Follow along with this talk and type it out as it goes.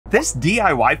This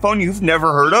DIY phone you've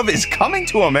never heard of is coming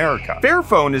to America.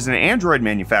 Fairphone is an Android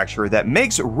manufacturer that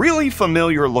makes really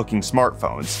familiar looking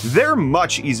smartphones. They're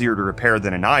much easier to repair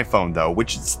than an iPhone though,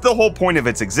 which is the whole point of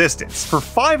its existence. For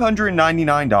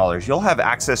 $599, you'll have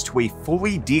access to a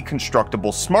fully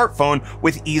deconstructible smartphone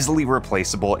with easily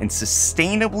replaceable and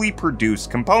sustainably produced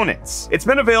components. It's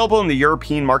been available in the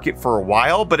European market for a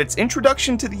while, but its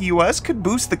introduction to the US could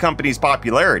boost the company's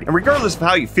popularity. And regardless of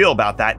how you feel about that,